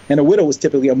father, and a widow was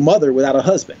typically a mother without a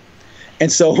husband.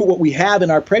 And so what we have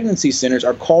in our pregnancy centers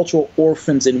are cultural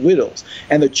orphans and widows.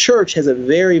 And the church has a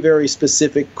very, very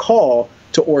specific call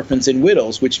to orphans and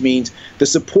widows, which means the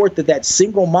support that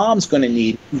single mom's going to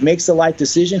need, who makes a life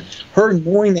decision, her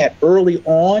knowing that early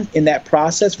on in that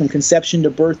process from conception to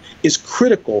birth is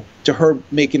critical to her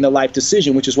making the life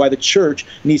decision, which is why the church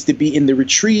needs to be in the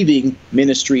retrieving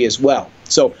ministry as well.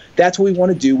 So that's what we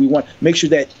want to do. We want to make sure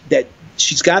that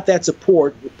she's got that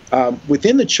support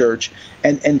within the church,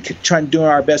 and trying to do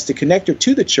our best to connect her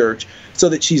to the church so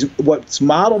that she's what's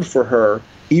modeled for her.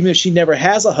 Even if she never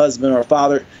has a husband or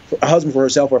a husband for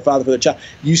herself or a father for the child,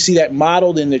 you see that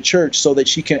modeled in the church so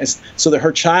that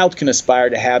her child can aspire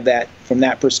to have that from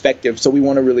that perspective. So we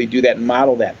want to really do that and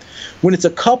model that. When it's a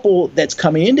couple that's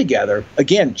coming in together,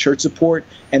 again, church support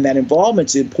and that involvement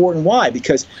is important. Why?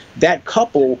 Because that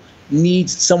couple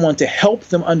needs someone to help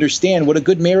them understand what a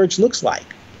good marriage looks like.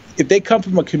 If they come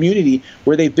from a community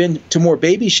where they've been to more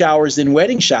baby showers than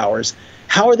wedding showers,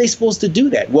 how are they supposed to do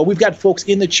that? Well, we've got folks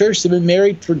in the church that have been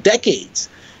married for decades.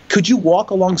 Could you walk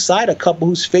alongside a couple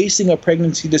who's facing a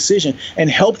pregnancy decision and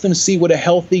help them see what a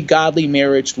healthy, godly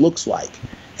marriage looks like,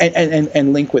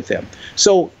 and link with them?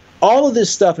 So all of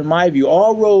this stuff, in my view,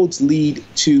 all roads lead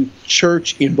to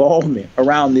church involvement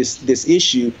around this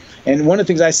issue. And one of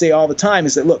the things I say all the time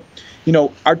is that, look, you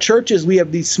know, our churches, we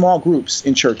have these small groups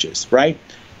in churches, right?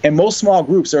 And most small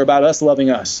groups are about us loving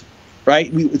us.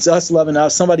 Right? It's us loving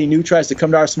us. Somebody new tries to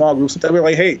come to our small group. Sometimes we're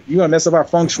like, hey, you're going to mess up our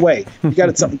feng shui. You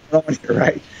got something going on here,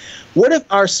 right? What if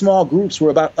our small groups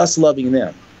were about us loving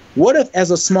them? What if,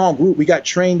 as a small group, we got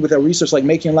trained with a research like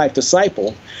Making Life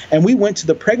Disciple, and we went to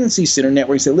the Pregnancy Center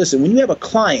Network and said, listen, when you have a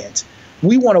client,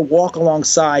 we want to walk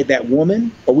alongside that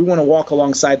woman, or we want to walk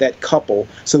alongside that couple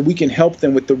so we can help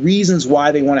them with the reasons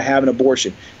why they want to have an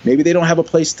abortion. Maybe they don't have a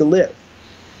place to live.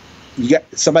 You got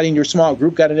somebody in your small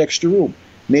group got an extra room.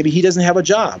 Maybe he doesn't have a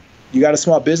job. You got a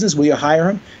small business. Will you hire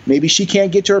him? Maybe she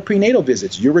can't get to her prenatal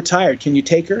visits. You're retired. Can you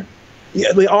take her?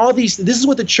 Yeah, all these. This is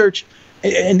what the church,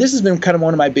 and this has been kind of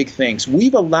one of my big things.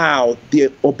 We've allowed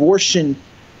the abortion,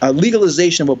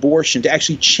 legalization of abortion, to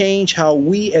actually change how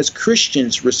we as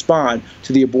Christians respond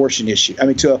to the abortion issue. I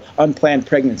mean, to unplanned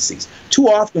pregnancies. Too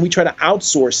often we try to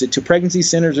outsource it to pregnancy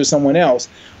centers or someone else.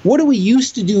 What do we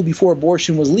used to do before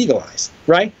abortion was legalized,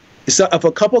 right? So if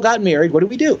a couple got married, what do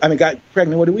we do? I mean, got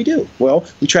pregnant, what do we do? Well,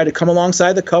 we try to come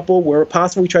alongside the couple where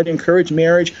possible. We try to encourage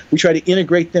marriage. We try to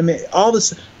integrate them in all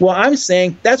this. Well, I'm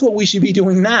saying that's what we should be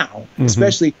doing now,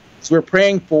 especially as we're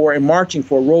praying for and marching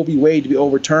for Roe v. Wade to be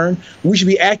overturned. We should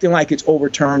be acting like it's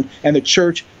overturned, and the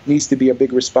church needs to be a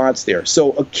big response there.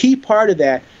 So a key part of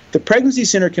that, the pregnancy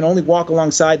center can only walk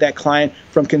alongside that client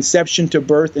from conception to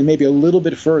birth and maybe a little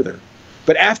bit further.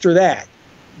 But after that,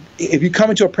 if you come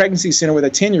into a pregnancy center with a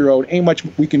 10-year-old, ain't much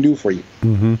we can do for you.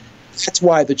 That's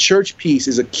why the church piece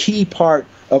is a key part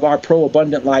of our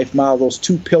pro-abundant life model, those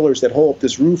two pillars that hold up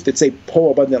this roof that say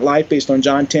pro-abundant life based on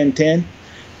John 10:10.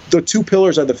 The two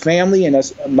pillars are the family and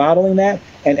us modeling that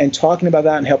and talking about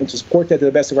that and helping to support that to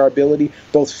the best of our ability,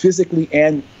 both physically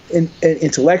and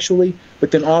intellectually.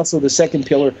 But then also the second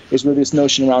pillar is really this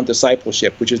notion around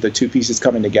discipleship, which is the two pieces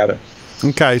coming together.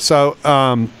 Okay, so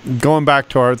going back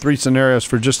to our three scenarios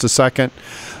for just a second,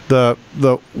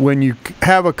 when you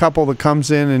have a couple that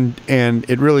comes in and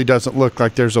it really doesn't look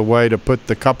like there's a way to put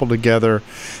the couple together,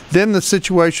 then the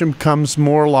situation becomes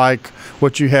more like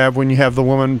what you have when you have the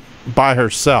woman by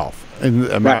herself.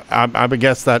 And right. I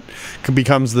guess that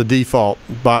becomes the default,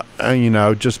 but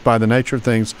just by the nature of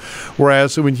things.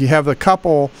 Whereas when you have the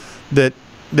couple that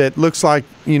that looks like,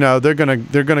 they're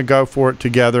gonna go for it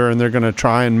together and they're gonna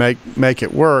try and make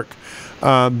it work,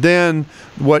 then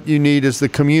what you need is the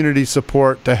community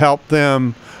support to help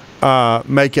them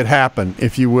make it happen,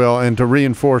 if you will, and to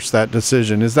reinforce that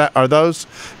decision. Are those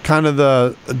kind of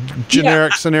the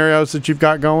generic scenarios that you've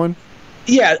got going?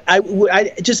 Yeah,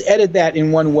 I just edit that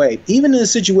in one way. Even in a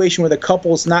situation where the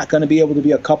couple is not going to be able to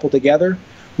be a couple together,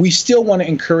 we still want to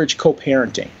encourage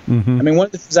co-parenting. Mm-hmm. I mean, one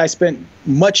of the things I spent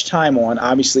much time on,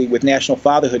 obviously, with National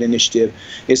Fatherhood Initiative,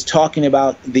 is talking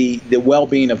about the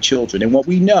well-being of children. And what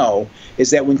we know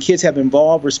is that when kids have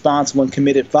involved, responsible, and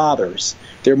committed fathers,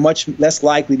 they're much less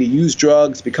likely to use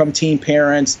drugs, become teen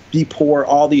parents, be poor,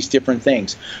 all these different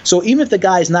things. So even if the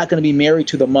guy is not going to be married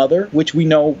to the mother, which we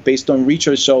know based on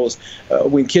research shows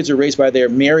when kids are raised by their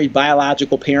married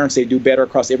biological parents, they do better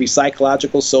across every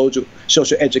psychological, social,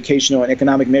 educational, and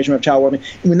economic measurement of child well-being.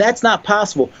 When that's not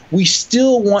possible, we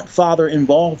still want father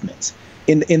involvement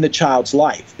in the child's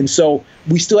life. And so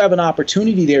we still have an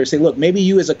opportunity there to say, look, maybe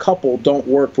you as a couple don't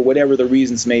work for whatever the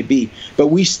reasons may be, but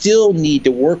we still need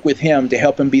to work with him to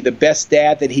help him be the best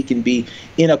dad that he can be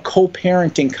in a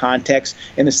co-parenting context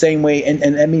in the same way. And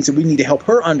that means that we need to help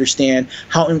her understand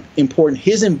how important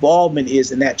his involvement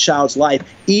is in that child's life,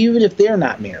 even if they're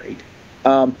not married.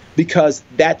 Because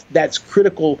that's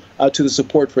critical to the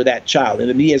support for that child. And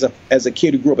to me, as a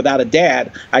kid who grew up without a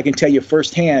dad, I can tell you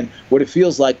firsthand what it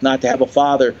feels like not to have a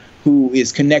father who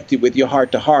is connected with your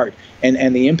heart to heart,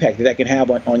 and the impact that can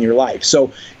have on your life.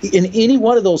 So in any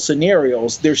one of those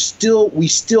scenarios, we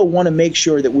still want to make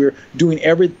sure that we're doing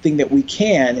everything that we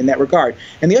can in that regard.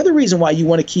 And the other reason why you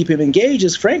want to keep him engaged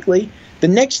is, frankly, the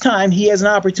next time he has an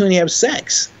opportunity to have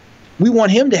sex, we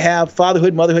want him to have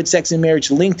fatherhood, motherhood, sex, and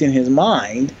marriage linked in his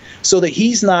mind so that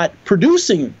he's not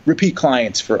producing repeat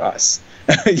clients for us.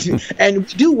 And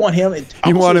we do want him.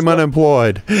 You want him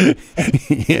unemployed.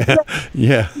 Yeah.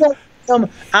 We want him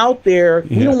out there.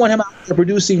 Yeah. We don't want him out there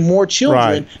producing more children.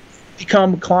 Right.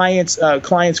 Become clients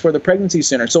for the pregnancy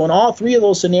center. So in all three of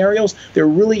those scenarios, there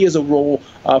really is a role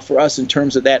for us in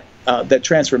terms of that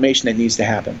transformation that needs to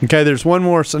happen. Okay, there's one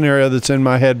more scenario that's in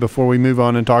my head before we move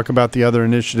on and talk about the other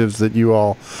initiatives that you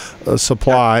all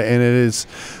supply, and it is,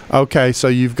 okay, so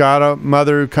you've got a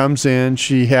mother who comes in,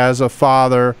 she has a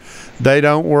father, they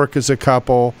don't work as a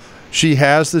couple, she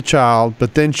has the child,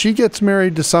 but then she gets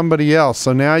married to somebody else.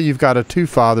 So now you've got a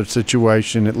two-father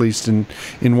situation, at least in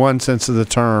one sense of the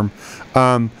term.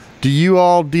 Do you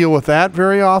all deal with that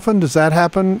very often? Does that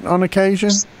happen on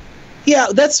occasion? Yeah,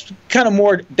 that's kind of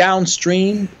more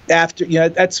downstream.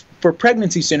 That's for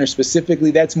pregnancy centers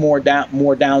specifically. That's more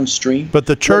downstream. But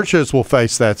the churches will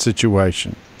face that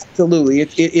situation. Absolutely.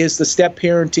 It is the step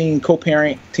parenting,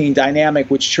 co-parenting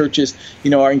dynamic, which churches,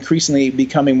 are increasingly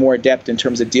becoming more adept in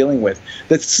terms of dealing with.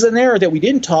 The scenario that we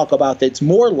didn't talk about that's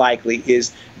more likely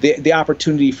is the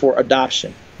opportunity for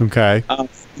adoption. Okay.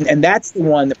 And that's the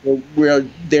one where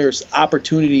there's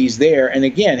opportunities there. And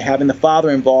again, having the father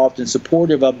involved and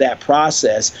supportive of that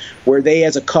process, where they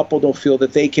as a couple don't feel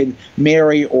that they can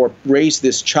marry or raise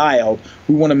this child,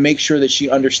 we want to make sure that she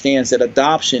understands that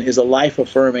adoption is a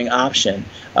life-affirming option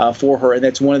for her. And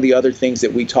that's one of the other things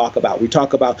that we talk about. We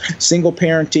talk about single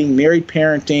parenting, married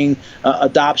parenting,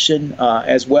 adoption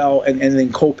as well, and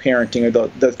then co-parenting are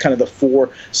the kind of the four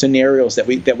scenarios that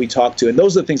we talk to. And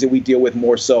those are the things that we deal with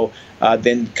more so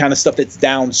than kind of stuff that's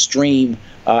downstream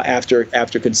after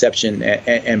conception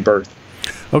and birth.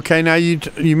 Okay, now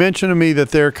you mentioned to me that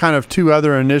there are kind of two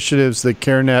other initiatives that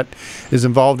CareNet is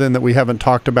involved in that we haven't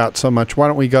talked about so much. Why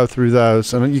don't we go through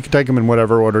those, and you can take them in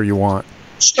whatever order you want.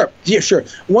 Sure. Yeah, sure.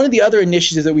 One of the other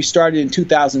initiatives that we started in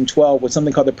 2012 was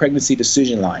something called the Pregnancy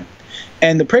Decision Line.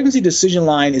 And the Pregnancy Decision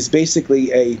Line is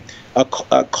basically a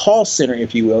call center,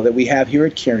 if you will, that we have here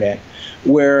at CareNet,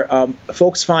 where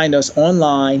folks find us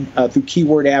online through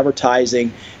keyword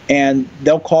advertising, and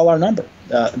they'll call our number,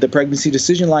 the Pregnancy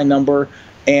Decision Line number,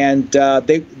 and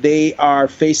they are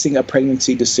facing a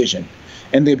pregnancy decision.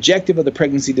 And the objective of the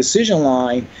Pregnancy Decision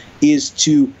Line is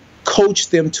to coach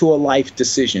them to a life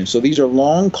decision. So these are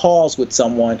long calls with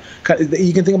someone.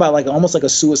 You can think about almost like a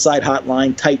suicide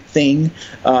hotline type thing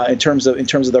in terms of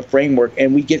the framework.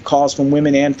 And we get calls from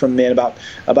women and from men. About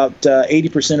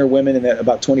 80% are women and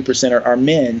about 20% are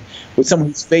men, with someone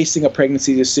who's facing a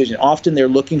pregnancy decision. Often they're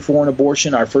looking for an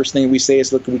abortion. Our first thing we say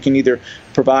is, look, we can either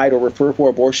provide or refer for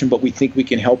abortion, but we think we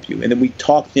can help you. And then we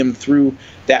talk them through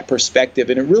that perspective.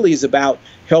 And it really is about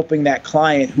helping that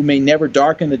client who may never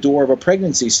darken the door of a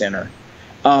pregnancy center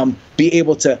be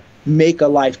able to make a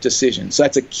life decision. So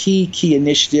that's a key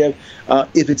initiative.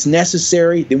 If it's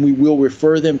necessary, then we will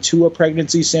refer them to a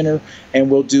pregnancy center,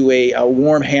 and we'll do a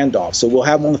warm handoff. So we'll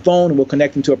have them on the phone, and we'll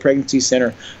connect them to a pregnancy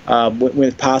center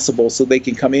when possible, so they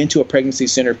can come into a pregnancy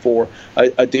center for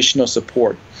additional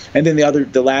support. And then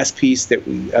the last piece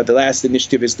the last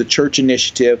initiative is the church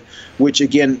initiative, which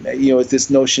again, is this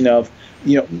notion of,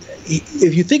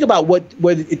 if you think about what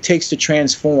it takes to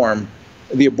transform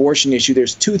the abortion issue,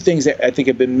 there's two things that I think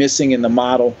have been missing in the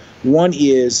model. One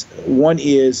is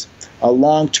a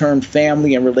long-term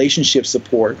family and relationship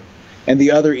support, and the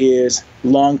other is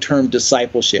long-term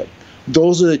discipleship.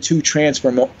 Those are the two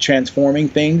transforming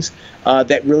things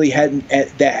that really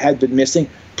had been missing.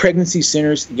 Pregnancy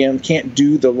centers, again, can't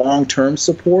do the long-term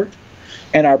support,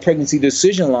 and our pregnancy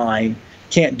decision line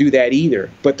can't do that either,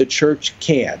 but the church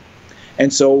can.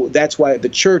 And so that's why the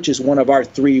church is one of our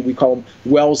three, we call them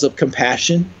wells of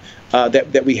compassion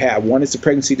that we have. One is the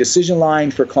pregnancy decision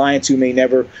line for clients who may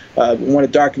never want to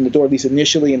darken the door, at least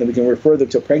initially, and then we can refer them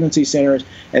to pregnancy centers.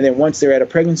 And then once they're at a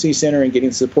pregnancy center and getting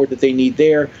the support that they need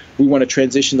there, we want to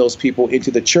transition those people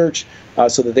into the church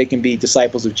so that they can be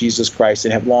disciples of Jesus Christ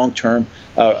and have long-term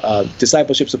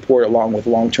discipleship support along with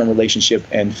long-term relationship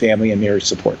and family and marriage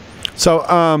support. So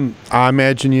I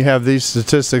imagine you have these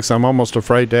statistics. I'm almost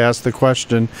afraid to ask the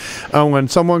question. When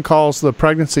someone calls the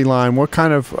pregnancy line, what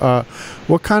kind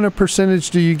of percentage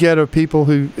do you get of people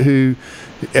who,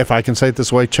 if I can say it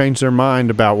this way, change their mind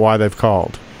about why they've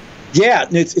called? Yeah,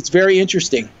 it's very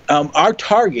interesting. Our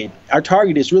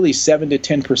target is really 7 to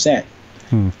 10%.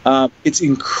 It's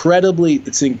incredibly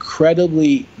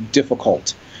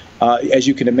difficult. As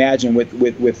you can imagine,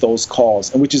 with those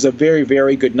calls, and which is a very,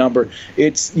 very good number.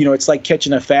 It's like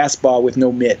catching a fastball with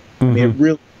no mitt. I mean, it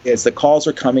really is. The calls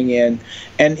are coming in,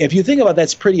 and if you think about that,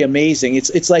 it's pretty amazing.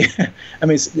 It's like, I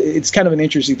mean, it's kind of an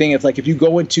interesting thing. It's like if you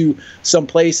go into some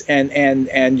place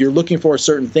and you're looking for a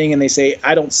certain thing, and they say,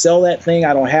 I don't sell that thing,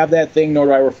 I don't have that thing, nor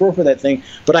do I refer for that thing,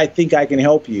 but I think I can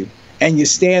help you. And you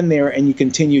stand there and you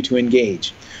continue to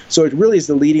engage. So it really is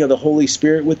the leading of the Holy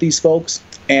Spirit with these folks.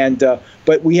 And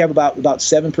but we have about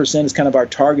 7% is kind of our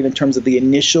target in terms of the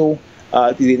initial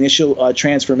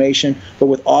transformation. But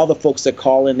with all the folks that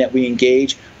call in that we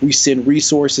engage, we send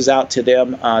resources out to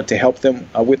them to help them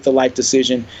with the life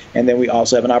decision, and then we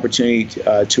also have an opportunity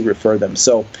to refer them.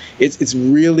 So it's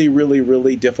really, really,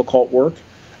 really difficult work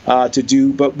to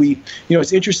do. But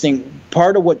it's interesting.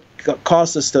 Part of what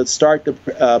caused us to start the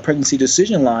pregnancy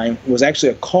decision line was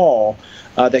actually a call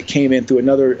that came in through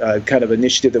another kind of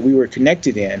initiative that we were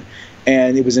connected in.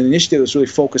 And it was an initiative that was really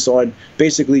focused on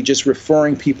basically just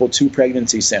referring people to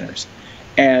pregnancy centers.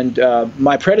 And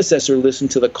my predecessor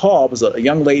listened to the call. It was a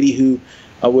young lady who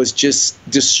was just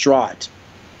distraught,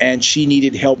 and she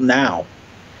needed help now.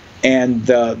 And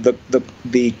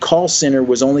the call center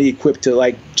was only equipped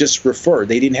to just refer.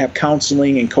 They didn't have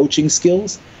counseling and coaching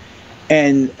skills.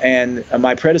 And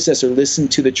my predecessor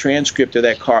listened to the transcript of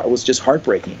that call. It was just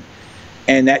heartbreaking.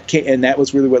 And that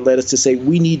was really what led us to say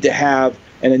we need to have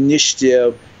an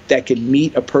initiative that could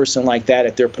meet a person like that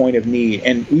at their point of need.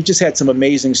 And we've just had some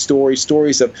amazing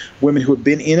stories of women who have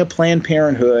been in a Planned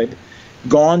Parenthood,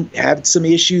 had some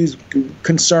issues,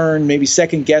 concern, maybe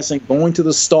second guessing, going to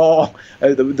the stall,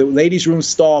 the ladies' room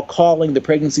stall, calling the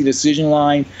pregnancy decision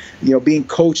line, being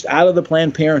coached out of the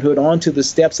Planned Parenthood onto the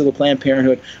steps of the Planned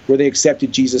Parenthood where they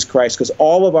accepted Jesus Christ. Because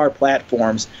all of our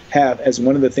platforms have, as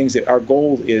one of the things that our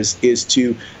goal is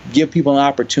to give people an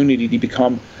opportunity to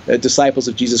become disciples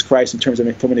of Jesus Christ in terms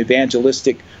of from an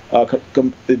evangelistic.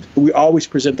 We always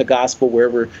present the gospel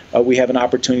wherever we have an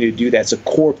opportunity to do that. It's a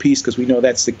core piece because we know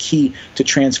that's the key to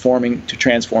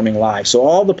transforming lives. So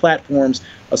all the platforms,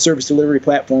 service delivery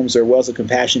platforms or wells of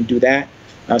compassion do that.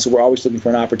 So we're always looking for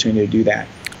an opportunity to do that.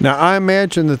 Now, I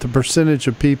imagine that the percentage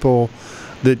of people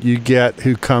that you get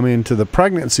who come into the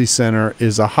pregnancy center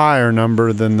is a higher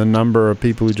number than the number of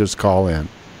people who just call in.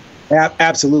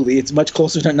 Absolutely. It's much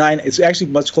closer to 9. It's actually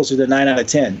much closer to 9 out of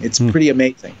 10. It's pretty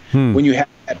amazing when you have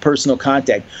that personal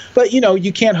contact. But,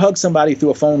 you can't hug somebody through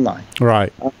a phone line.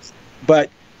 Right. But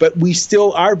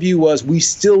our view was we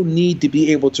still need to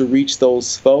be able to reach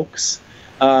those folks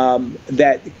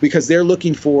because they're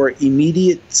looking for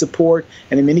immediate support.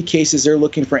 And in many cases, they're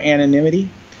looking for anonymity.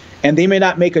 And they may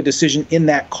not make a decision in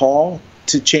that call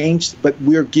to change, but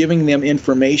we're giving them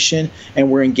information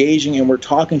and we're engaging and we're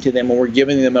talking to them and we're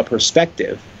giving them a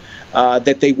perspective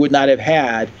that they would not have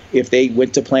had if they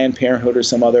went to Planned Parenthood or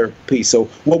some other piece. So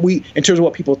in terms of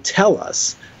what people tell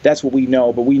us, that's what we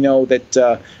know. But we know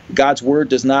that God's word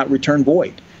does not return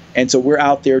void. And so we're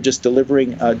out there just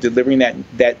delivering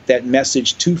that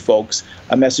message to folks,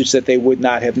 a message that they would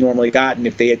not have normally gotten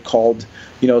if they had called,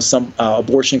 some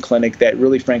abortion clinic that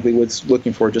really, frankly, was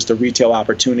looking for just a retail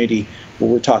opportunity where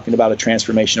we're talking about a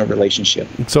transformational relationship.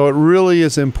 So it really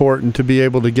is important to be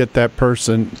able to get that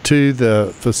person to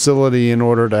the facility in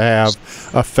order to have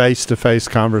a face-to-face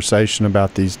conversation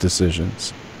about these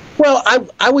decisions. Well,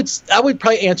 I would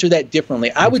probably answer that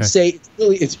differently. I would say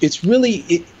it's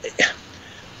really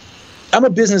I'm a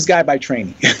business guy by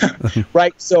training,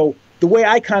 right? So the way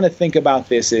I kind of think about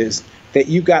this is that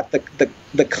you got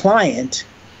the client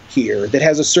here that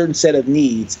has a certain set of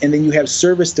needs, and then you have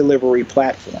service delivery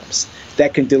platforms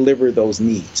that can deliver those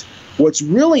needs. What's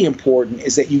really important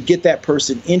is that you get that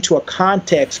person into a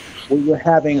context where you're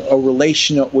having a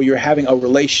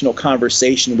relational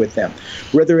conversation with them,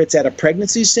 whether it's at a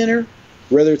pregnancy center,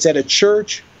 whether it's at a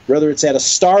church, whether it's at a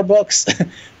Starbucks.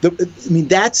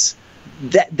 That's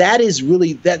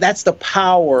the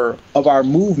power of our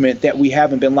movement that we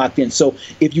haven't been locked in. So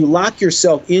if you lock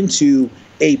yourself into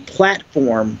a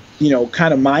platform,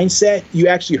 kind of mindset, you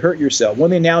actually hurt yourself. One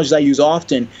of the analogies I use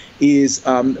often is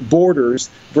Borders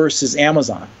versus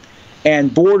Amazon.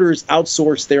 And Borders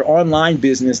outsourced their online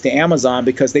business to Amazon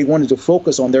because they wanted to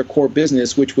focus on their core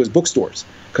business, which was bookstores,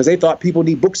 because they thought people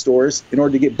need bookstores in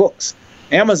order to get books.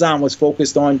 Amazon was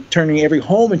focused on turning every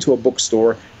home into a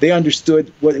bookstore. They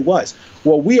understood what it was.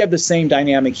 Well, we have the same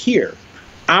dynamic here.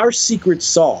 Our secret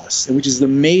sauce, which is the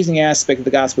amazing aspect of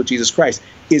the gospel of Jesus Christ,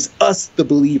 is us, the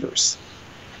believers.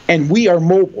 And we are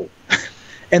mobile.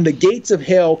 And the gates of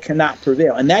hell cannot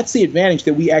prevail. And that's the advantage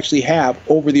that we actually have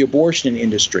over the abortion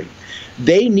industry.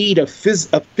 They need a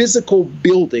physical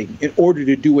building in order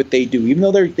to do what they do. Even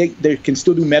though they can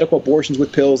still do medical abortions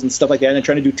with pills and stuff like that, and they're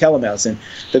trying to do telemedicine,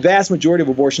 the vast majority of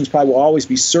abortions probably will always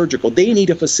be surgical. They need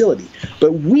a facility.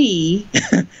 But we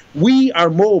are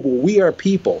mobile. We are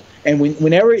people. And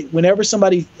whenever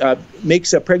somebody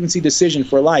makes a pregnancy decision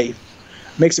for life,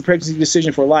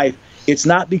 it's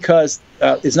not because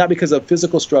of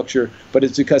physical structure, but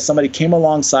it's because somebody came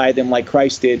alongside them like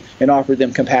Christ did and offered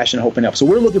them compassion, hope, and help. So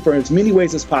we're looking for as many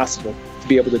ways as possible to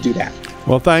be able to do that.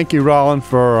 Well, thank you, Roland,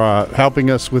 for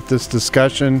helping us with this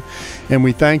discussion. And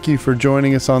we thank you for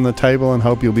joining us on the table and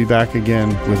hope you'll be back again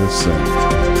with us soon.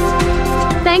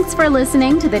 Thanks for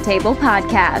listening to the Table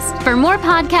Podcast. For more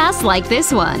podcasts like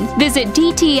this one, visit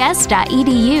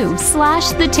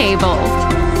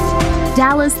dts.edu/thetable.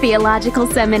 Dallas Theological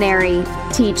Seminary.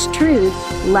 Teach truth,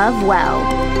 love well.